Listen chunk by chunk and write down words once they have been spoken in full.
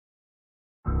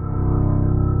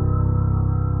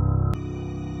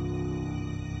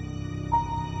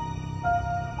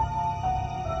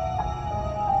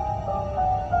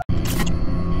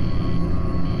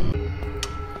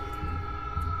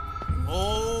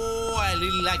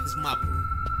really like this map.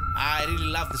 I really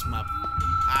love this map.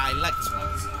 I like this map.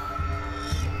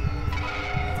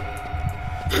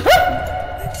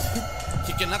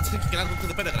 He cannot go to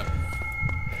the pentagram.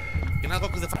 He cannot go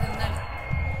to the...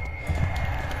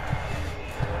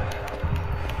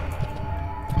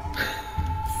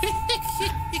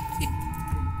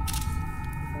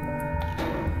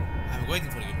 I'm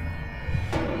waiting for you.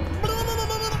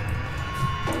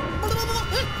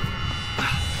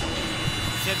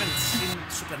 Haven't seen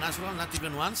Supernatural, not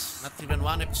even once, not even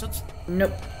one episode?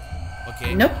 Nope.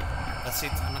 Okay. Nope. That's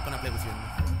it, I'm not gonna play with you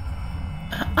anymore.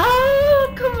 Oh,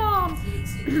 come on!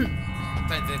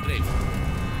 Try the grave.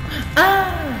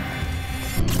 Ah!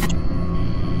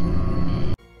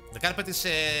 The carpet is...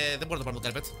 δεν μπορώ να το πάρω το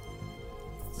carpet.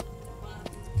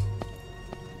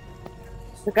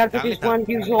 The carpet is one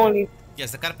use only. Yes,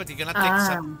 the carpet you cannot take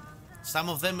some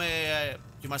of them.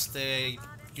 You must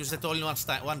use it only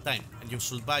one time, and you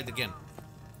should buy it again.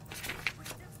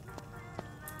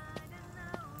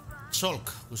 Chalk.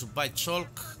 We should buy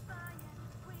chalk.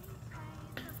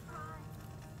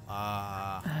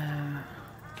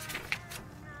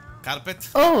 Carpet.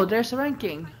 Oh, there's a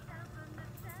ranking.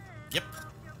 Yep.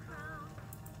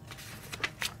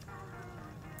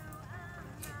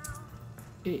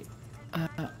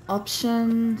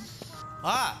 Options.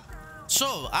 So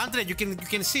Andre, you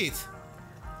can see it.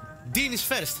 Dean is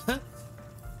first.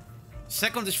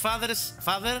 Second is Feathers,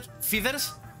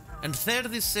 and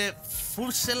third is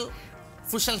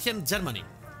Fusselhen, Germany.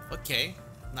 Okay,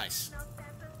 nice.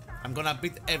 I'm gonna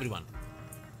beat everyone.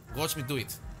 Watch me do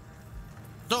it.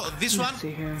 So this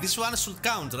one should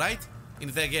count, right? In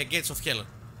the gates of hell.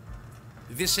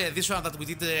 This one that we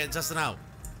did just now.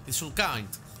 It should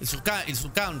count. It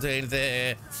should count in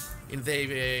the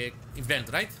event,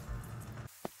 right?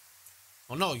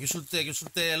 Oh no, you should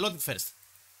load it first.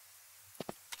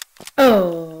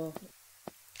 Oh.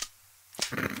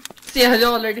 See, I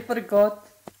already forgot.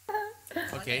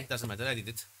 Okay, doesn't matter. I did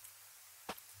it.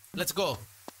 Let's go.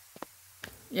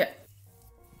 Yeah.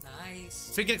 Nice.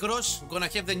 Finger cross, we're gonna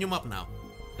have the new map now.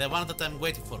 The one that I'm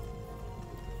waiting for.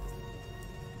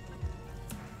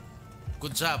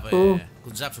 Good job,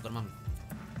 good job, Sugar Mommy.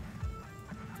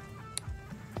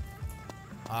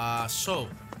 So.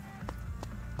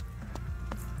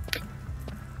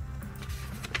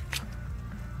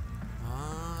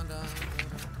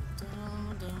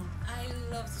 I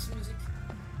love this music.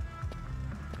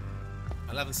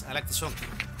 I love this. I like the song.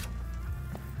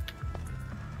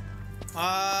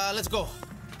 Let's go.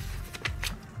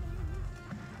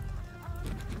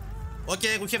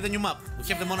 Okay, we have the new map. We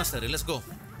have the monastery. Let's go.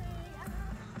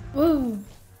 Woo.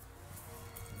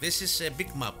 This is a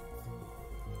big map.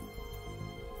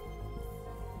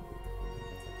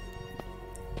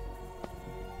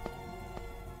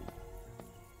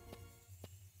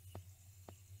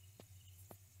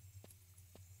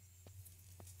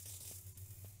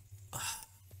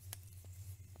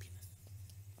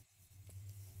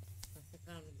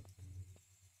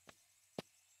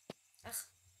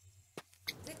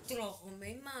 Δεν τρώγομαι,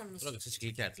 είμαι άνοστη. Τρώγεσαι έτσι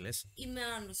γλυκιά, τι λες. Είμαι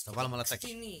άνοστη. Θα βάλουμε αλατάκι.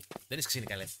 Δεν είναι ξύνη,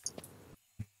 καλέ.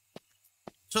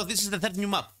 So this is the third new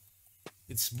map.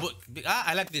 It's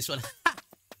I like this one.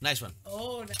 Nice one.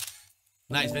 Oh,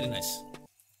 nice, very nice.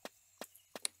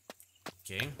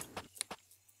 Okay.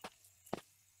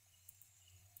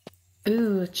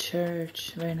 Ooh, a church.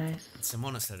 Very nice. It's a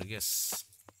monastery, yes.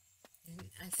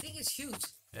 I think it's huge.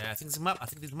 Yeah, I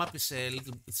think this map is a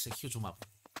little. It's a huge map.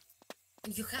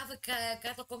 And you have a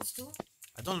catacombs too?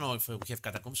 I don't know if we have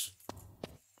catacombs.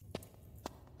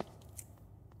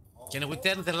 Can we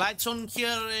turn the lights on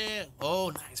here? Oh,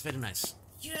 nice, very nice.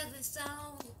 Hear the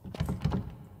sound.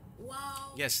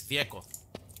 Wow. Yes, the echo.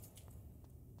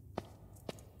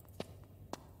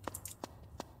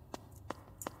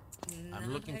 I'm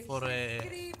looking for a...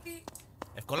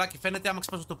 Ευκολάκι φαίνεται άμα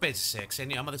ξεπάσω το παίζεις σε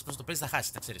ξένη. Άμα δεν ξεπάσω το παίζεις θα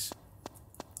χάσεις, τα ξέρεις.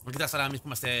 Μην κοιτάς τώρα εμείς που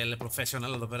είμαστε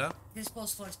professional εδώ πέρα. Δες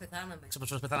πόσες φορές πεθάναμε. Ξέρεις πόσες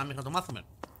φορές πεθάναμε μέχρι να το μάθουμε.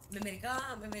 Με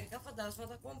μερικά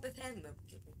φαντάσματα ακόμα πεθαίνουμε.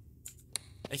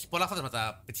 Έχει πολλά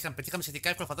φαντάσματα. Πετύχαμε σχετικά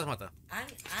εύκολα φαντάσματα. Αν...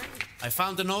 I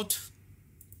found a note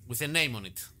with a name on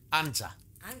it. Anja.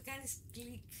 Αν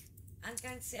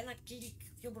κάνεις ένα κλικ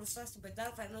πιο μπροστά στην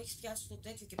πεντάρφα ενώ έχεις πιάσει το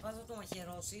τέτοιο και πας να το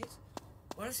μαχαιρώσεις,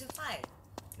 μπορεί να σε φάει.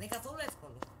 Δεν είναι καθόλου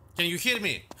εύκολο. Can you hear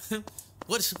me?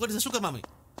 Where is the sugar mommy?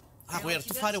 We are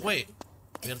too far away.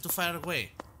 We are too far away.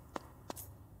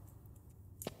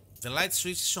 The light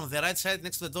switch is on the right side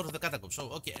next to the door of the catacombs. So,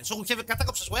 okay. So we have a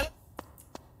catacombs as well?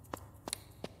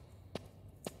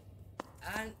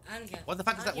 Άνια. What the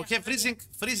fuck is that? We have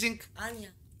freezing.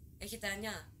 Άνια. Έχετε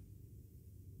Ανιά.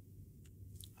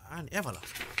 Έβαλα.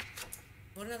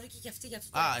 Μπορεί να βρει και αυτή για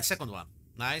αυτό. A second one.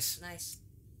 Nice. Nice.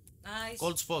 Nice.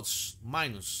 Cold spots.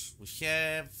 Minus. We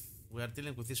are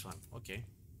dealing with this one. Okay.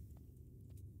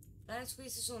 Right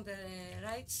switch is on the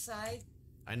right side.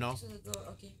 I know. To the door.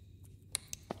 Okay.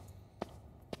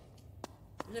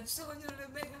 Βλέπεις το γονιό ρε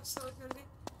μέγα στο γονιό.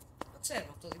 Το ξέρω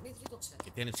αυτό, Δημήτρη, το ξέρω.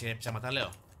 Και τι είναι ψέματα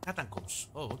λέω. Catacombs.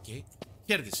 Oh, okay.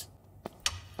 Here it is.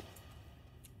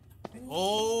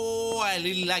 Oh, I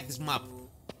really like this map.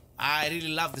 I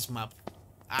really love this map.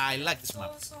 I like this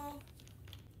map.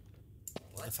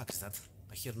 What the fuck is that?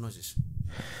 I hear noises.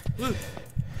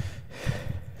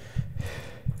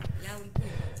 Για να μην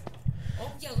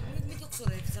όπου για να μην το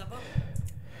ξοδεύεις να πάω.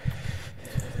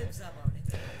 Δεν το ξοδεύεις να πάω.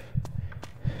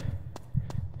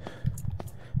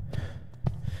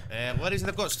 Where is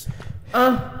the ghost?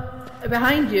 Oh,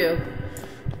 behind you.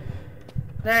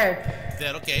 There.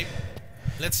 There, okay.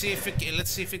 Let's see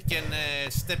if it can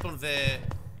step on the.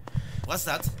 What's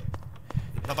that?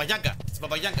 Baba Yaga. It's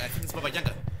Baba Yaga. I think it's Baba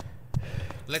Yaga.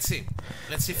 Let's see.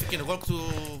 Let's see if we can walk to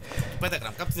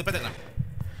pentagram. Come to the pentagram.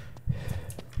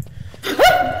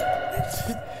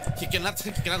 he cannot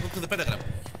go to the pentagram.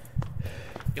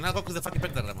 He cannot go to the fucking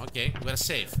pentagram. Okay, we're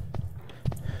safe.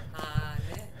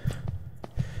 Ναι.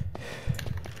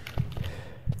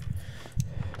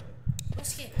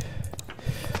 Πρόσχε.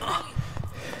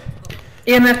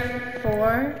 EMF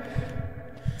 4.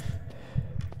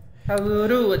 How do we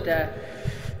do with that?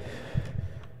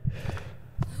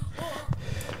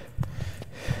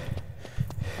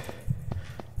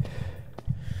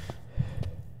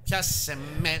 Πιάσε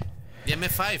με. EMF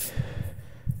 5.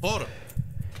 4.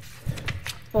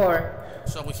 4.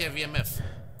 So we have EMF.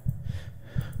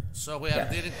 So we are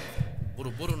dealing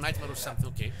Buruburu nightmare or something.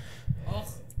 Okay. Oh,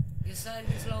 your side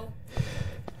is low.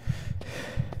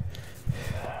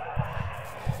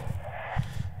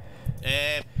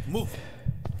 Move.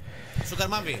 Sugar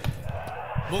Mummy.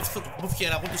 Move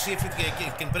here. I want to see if it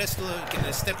can press to can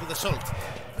step in the salt.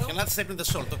 No. Cannot step in the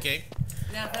salt. Okay.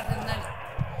 Ναι, θα έρθει την άλλη.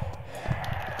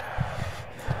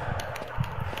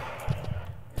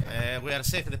 We are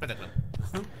safe in the pentagram.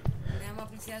 Ναι, άμα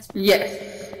πλησιάσει. Yes.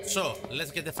 So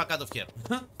let's get the fuck out of here.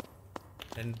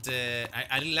 And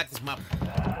I really like this map.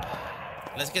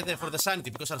 Let's get there for the sanity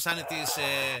because our sanity is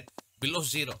below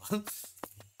 0.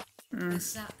 The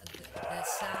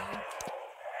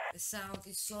sound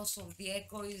is awesome. The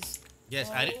echo is. Yes,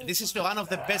 this is one of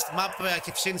the best map I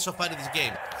have seen so far in this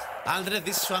game. Andre,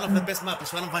 this is one of the best maps.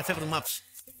 It's one of my favorite maps.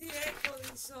 The echo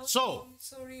is awesome. So,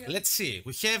 so real. let's see.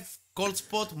 We have cold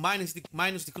spot, minus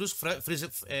the cruise,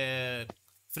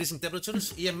 freezing temperatures,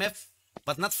 EMF,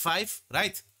 but not 5,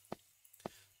 right?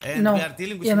 And No, we are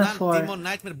dealing with EMF 4. demon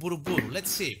nightmare Buruburu.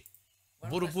 Let's see.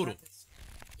 Buruburu.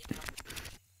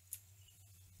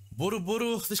 Buruburu,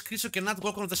 this creature cannot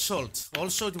walk on the salt.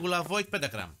 Also, it will avoid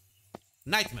pentagram.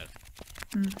 Nightmare.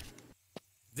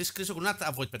 This creature will not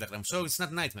avoid pentagram, so it's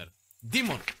not nightmare.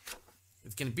 Demon.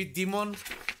 It can be demon.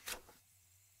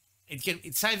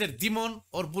 It's either demon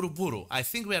or Buruburu. I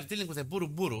think we are dealing with a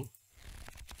Buruburu.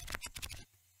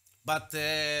 But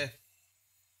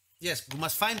yes, we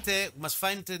must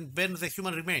find and burn the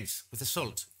human remains with the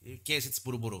salt in case it's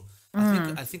Buruburu.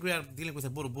 I think we are dealing with a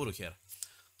Buruburu here.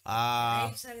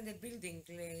 Graves are in the building.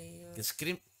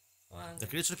 The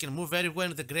creature can move very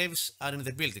well. The graves are in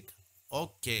the building.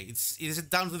 Okay, is it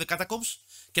down to the catacombs?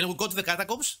 Can we go to the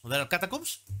catacombs? There are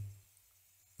catacombs.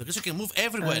 The creature can move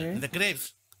everywhere in the graves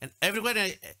and everywhere.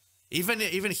 Even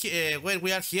where we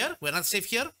are here, we're not safe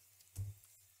here.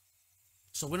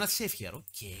 So we're not safe here.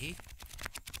 Okay.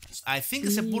 I think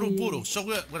it's a Buruburu. So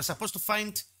we're supposed to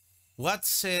find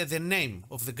what's the name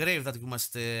of the grave that we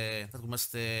must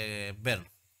burn.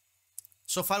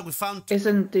 So far we found.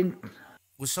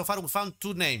 So far we found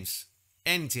 2 names.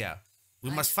 Entia. We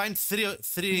must find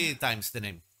three times the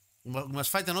name. We must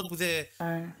find a note with the.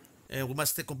 We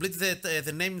must complete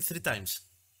the name 3 times.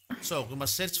 So we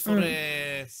must search for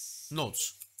notes.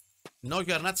 No,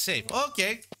 you are not safe.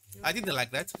 Okay. I didn't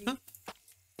like that.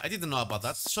 I didn't know about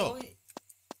that. So.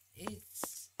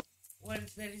 It's where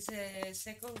there is a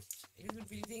second little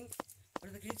building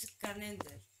where the creature can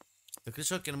enter. The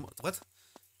creature can. What?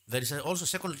 There is also a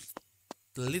second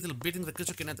little building the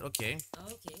creature can enter. Okay.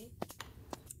 Okay.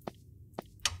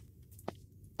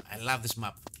 I love this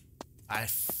map. I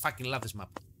fucking love this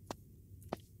map.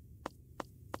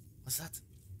 What's that?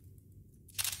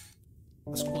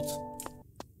 That's good.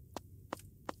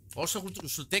 Also, we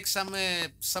should take some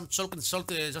chalk and salt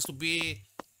just to be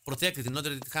protected in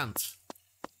order it can't.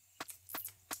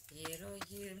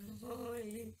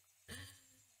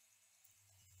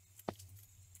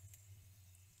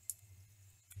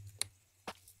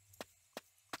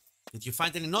 Did you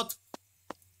find any note?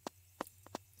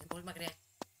 Είναι πολύ μακριά.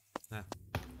 Ναι.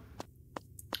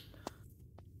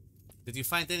 Did you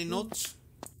find any notes?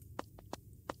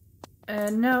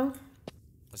 No.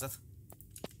 What's that?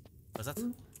 What's that?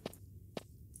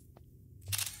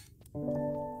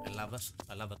 I love that.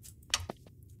 I love that.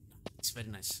 It's very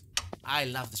nice. I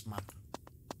love this map.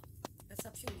 That's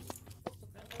a few.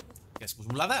 Yes,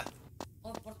 μου λάβε.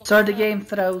 So the game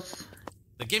froze.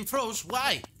 The game froze.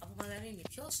 Why? Από μαναρίνι,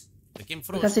 ποιος? The game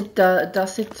froze. Because it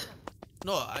does it.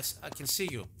 No, I can see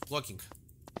you walking.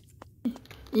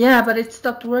 Yeah, but it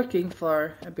stopped working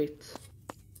for a bit.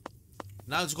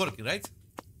 Now it's working, right?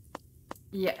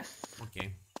 Yes.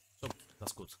 Okay, so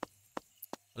that's good.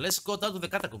 Let's go down to the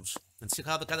catacombs and see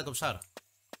how the catacombs are.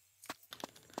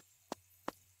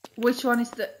 Which one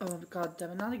is the... Oh god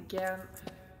damn it, not again.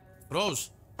 Rose,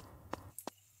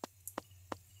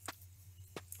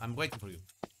 I'm waiting for you.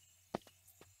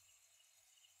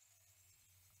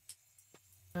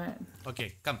 Alright.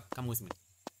 Okay, come with me.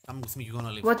 Come with me, you're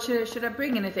gonna live. What should I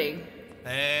bring anything?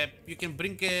 You can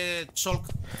bring chalk.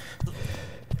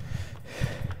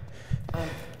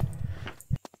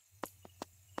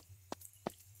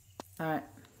 Alright.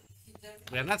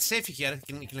 We are not safe here.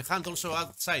 You can hunt also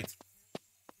outside.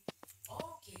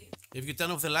 Okay. If you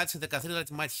turn off the lights in the cathedral,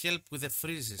 it might help with the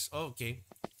freezes. Okay.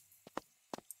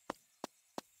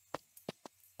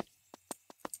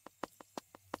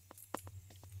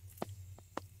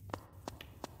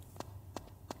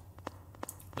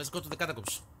 Let's go to the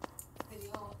catacombs.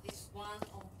 Video is one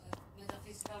of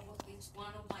Metaphysical. It's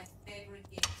one of my favorite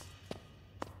games.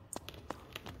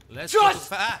 Let's Just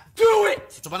go to do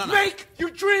it! It's a banana. Make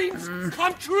your dreams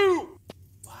come true!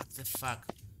 What the fuck?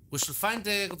 We should find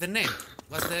the name.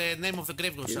 What's the name of the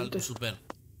grave we should burn?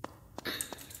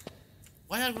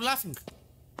 Why are you laughing?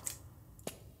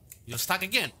 You're stuck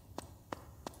again.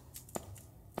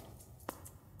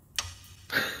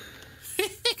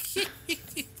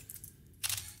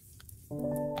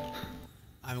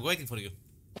 I'm waiting for you.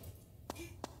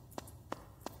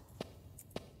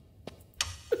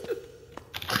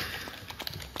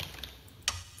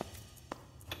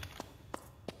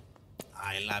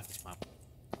 I love this map.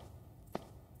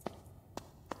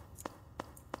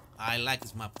 I like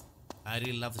this map. I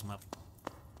really love this map.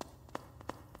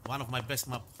 One of my best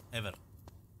map ever.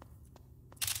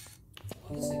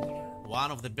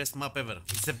 One of the best map ever.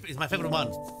 It's my favorite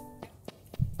one.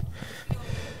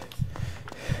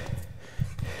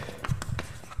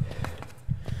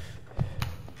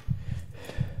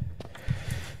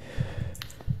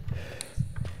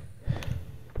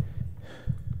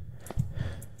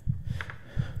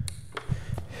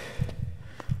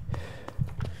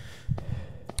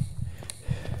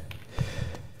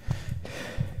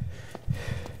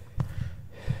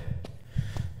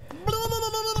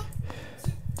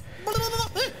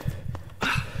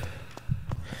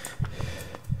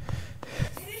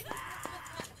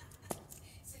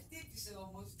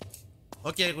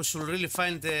 Okay, we should really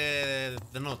find the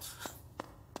note.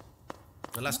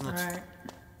 The last note. Alright.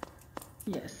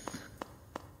 Yes.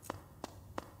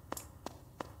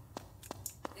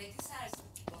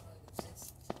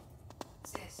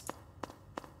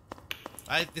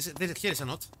 Here is a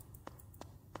note.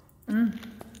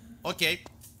 Okay.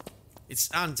 It's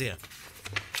Angie.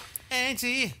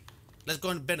 Angie! Let's go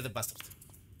and burn the bastard.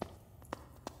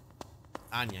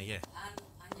 Anya, yeah.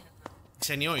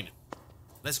 Xenio είναι.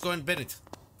 Let's go and burn it.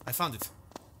 I found it.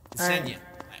 It's Enya.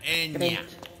 Enya.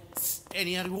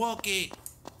 Enya, walkie.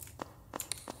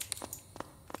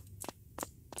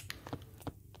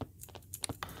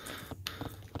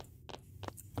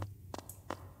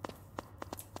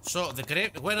 So the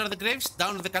grave. Where are the graves?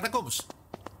 Down in the catacombs.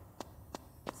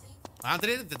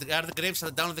 Andre, are the graves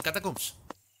down in the catacombs?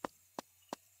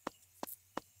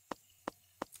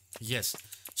 Yes.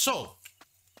 So,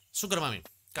 Sugar Mommy,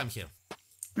 come here.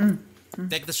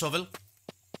 Take the shovel.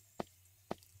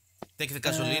 Take the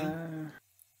gasoline.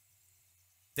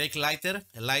 Take a lighter,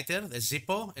 a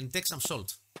Zippo, and take some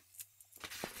salt.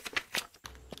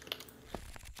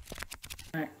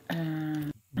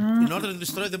 In order to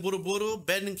destroy the Buruburu,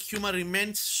 burning human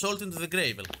remains salt into the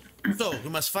gravel. So you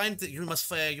must find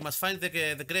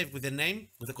the grave with the name,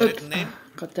 with the correct name.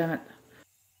 God damn it.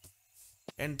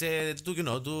 And do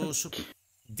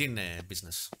din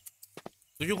business.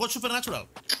 Do you watch Supernatural?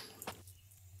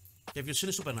 Have you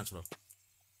seen Supernatural?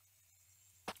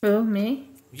 Who, me?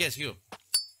 Yes, you.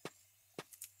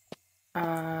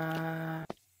 No,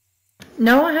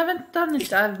 I haven't done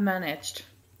it. I've managed.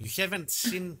 You haven't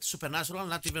seen Supernatural,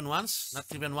 not even once? Not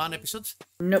even one episode?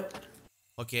 Nope.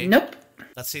 Okay. Nope.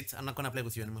 That's it. I'm not gonna play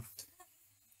with you anymore.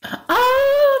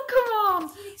 Oh, come on!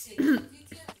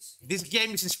 This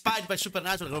game is inspired by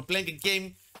Supernatural. We're playing a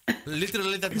game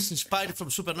literally that is inspired from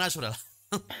Supernatural.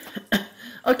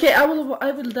 Okay, I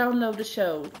will download the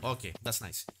show. Okay, that's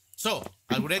nice. So,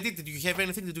 are you ready? Did you have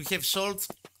anything? Did you have salt,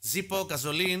 Zippo,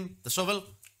 gasoline, the shovel?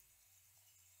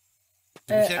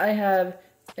 I have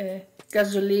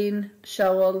gasoline,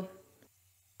 shovel,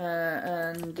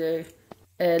 and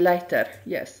lighter.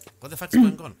 Yes. What the fuck is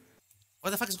going on? What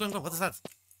the fuck is going on? What is that?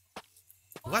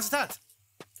 What's that?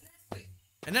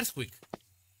 An earthquake.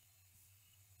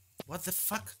 What the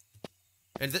fuck?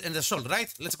 And the salt,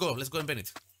 right? Let's go and burn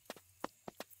it.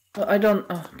 I don't.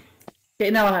 Oh.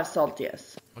 Okay, now I have salt.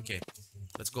 Yes. Okay,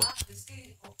 let's go.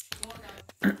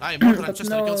 Important. But Just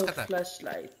no let's cut that.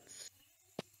 flashlights.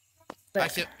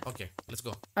 Okay, let's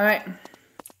go. All right.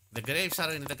 The graves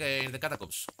are in the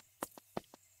catacombs.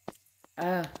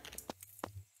 Ah.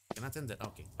 Cannot enter.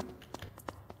 Okay.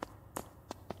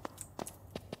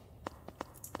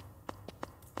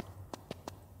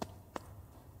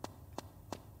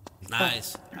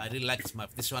 Nice. I really like this map.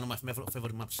 This is one of my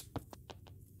favorite maps.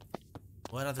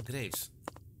 Where are the graves?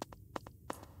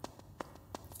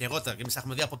 Και εγώ τώρα, και εμείς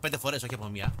έχουμε δει από 5 φορές, όχι από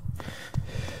μία.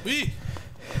 Ουι!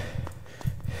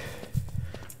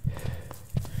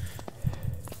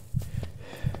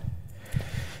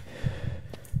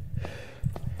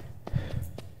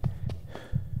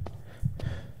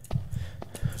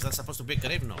 Is that supposed to be a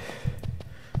grave? No.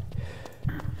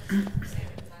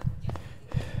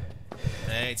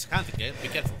 It's hunting, eh? Be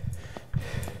careful.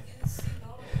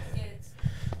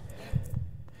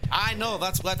 I know,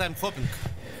 that's what I'm hoping.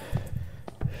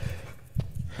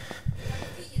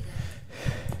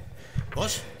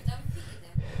 Πώς?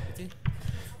 Τι?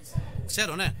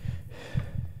 Ξέρω, ναι.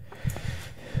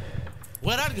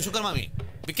 Where are you, sugar mommy?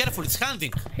 Be careful, it's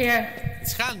hunting. Here.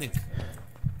 It's hunting.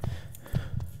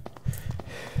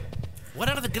 Where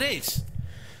are the graves?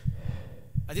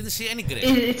 I didn't see any graves.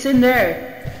 It's in there.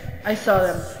 I saw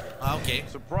them. Ah, okay.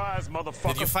 Surprise,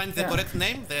 motherfucker. Did you find the correct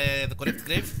name? The correct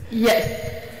grave? Yes.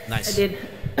 Nice. I did.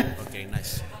 Okay,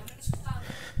 nice.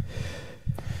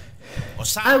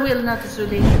 I will not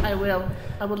release. I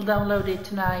will download it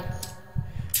tonight.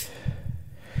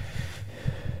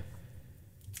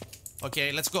 Okay,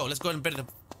 let's go. Let's go and burn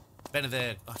the.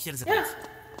 Oh, here is the grave.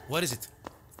 Where is it?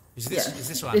 Is this? Yes. Is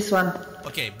this one? This one.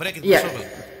 Okay, break it with Yeah. the shovel.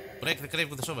 Break the grave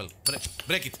with the shovel.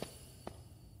 Break it.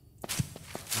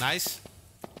 Nice.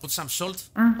 Put some salt.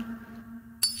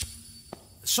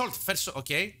 Salt first.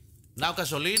 Okay. Now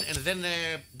gasoline and then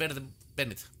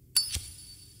burn it.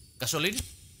 Gasoline.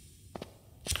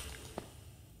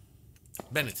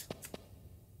 Burn it.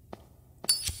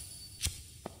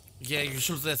 Yeah, you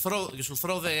should throw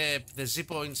the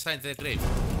Zippo inside the grave.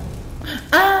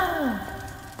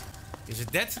 Is it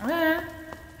dead?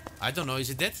 I don't know. Is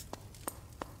it dead?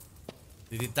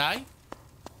 Did it die?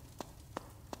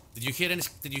 Did you hear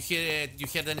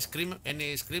any scream? Any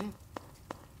scream?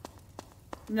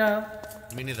 No.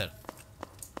 Me neither.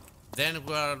 Then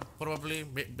we are probably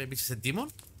maybe it's a demon.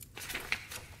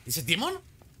 It's a demon?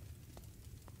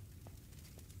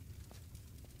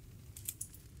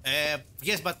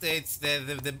 Yes, but it's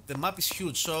the map is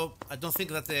huge, so I don't think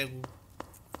that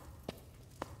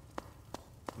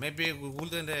maybe we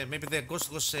wouldn't. Maybe the ghost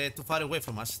was too far away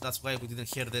from us. That's why we didn't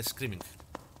hear the screaming.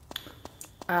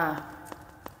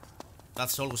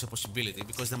 That's always a possibility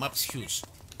because the map is huge.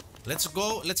 Let's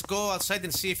go outside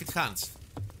and see if it hunts.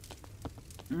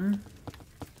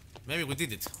 Maybe we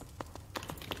did it.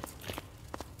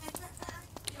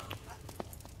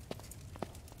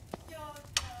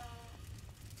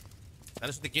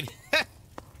 Αρέσει ότι κινείται.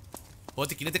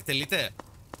 Ό,τι κινείται εκτελείται.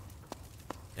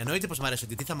 Εννοείται πως μ' αρέσει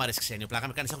ότι τι θα μ' αρέσει ξένιο. Πλάκα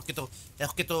με κάνεις, έχω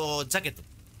και το τζάκετ του.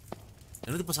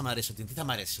 Εννοείται πως θα μ' αρέσει ότι τι θα μ'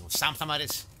 αρέσει. Ο Σαμ θα μ'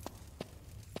 αρέσει.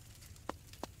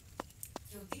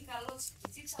 Και ο τι καλός, και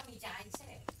τι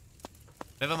ξαμιγιάζε.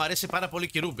 Βέβαια μ' αρέσει πάρα πολύ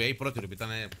και η Ρούμπι, η πρώτη Ρούμπι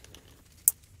ήτανε...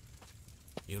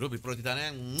 Η Ρούμπι πρώτη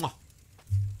ήτανε...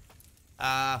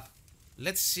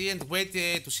 Let's see and wait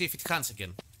to see if it hunts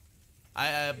again.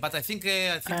 But I think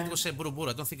it was a Buruburu.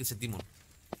 I don't think it's a demon.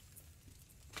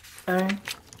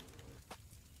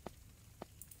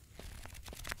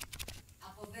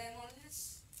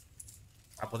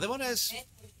 Από δαίμονες.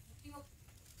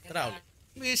 Crowley.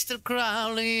 Mr.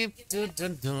 Crowley.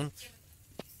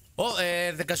 Oh,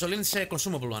 the gasoline is a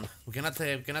consumable one. We cannot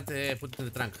put it in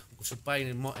the trunk. We should buy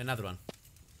another one.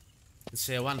 It's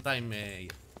a one-time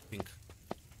thing.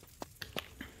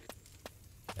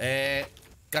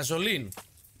 Gasoline.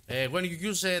 When you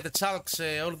use the chalks,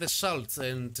 all the salt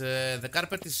and the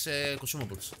carpet is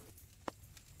consumables.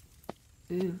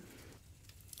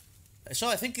 So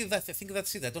I think that's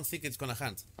it. I don't think it's gonna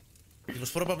hunt. It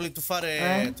was probably too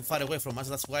far away from us.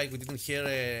 That's why we didn't hear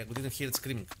it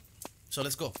screaming. So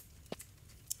let's go.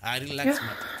 I really like this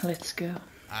map. Let's go.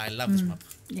 I love this map.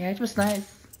 Yeah, it was nice.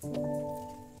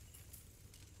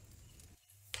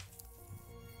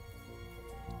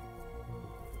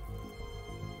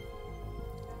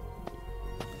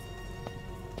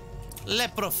 Le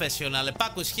professionale,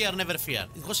 Paco is here, never fear.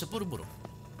 Εγώ σε πούρμπουρο.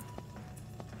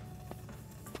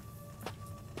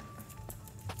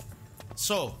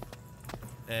 So,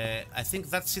 I think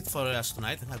that's it for us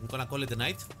tonight. I'm gonna call it a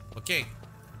night. Okay.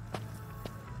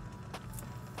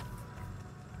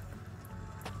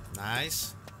 Nice.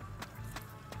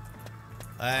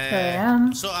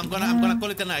 So I'm gonna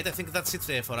call it a night. I think that's it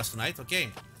for us tonight. Okay.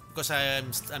 Because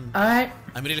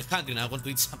I'm really hungry now. I want to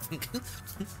eat something.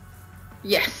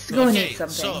 Yes, go and eat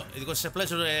something. So it was a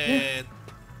pleasure.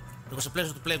 It was a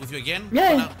pleasure to play with you again.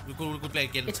 Yeah. We could play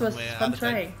again. It was fun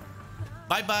trying.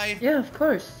 Bye bye. Yeah, of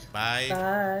course. Bye.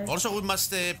 Bye. Also, we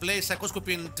must play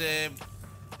psychoscopy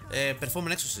and perform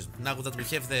an exorcism now that we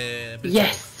have the.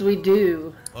 Yes, we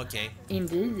do. Okay.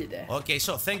 Indeed. Okay,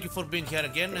 so thank you for being here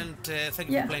again and thank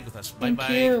you for playing with us. Bye Thank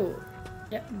bye. you.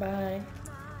 Yeah, bye.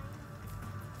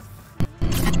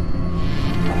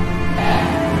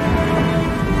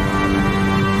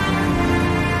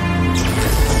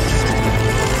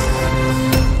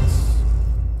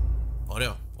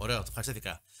 Ωραίο, το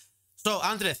ευχαριστήθηκα. So,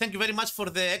 Andre, thank you very much for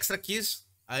the extra keys.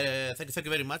 Thank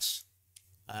you very much.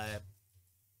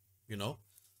 You know.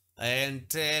 And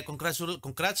congrats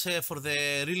for the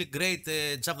really great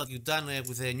job that you've done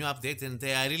with the new update. And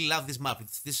I really love this map.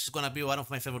 This is gonna be one of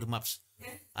my favorite maps.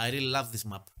 I really love this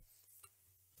map.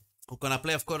 We're gonna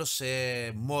play, of course,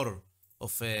 more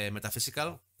of Metaphysical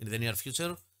in the near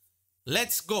future.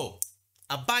 Let's go.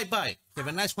 Bye bye. Have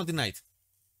a nice Monday night.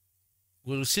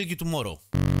 We'll see you tomorrow.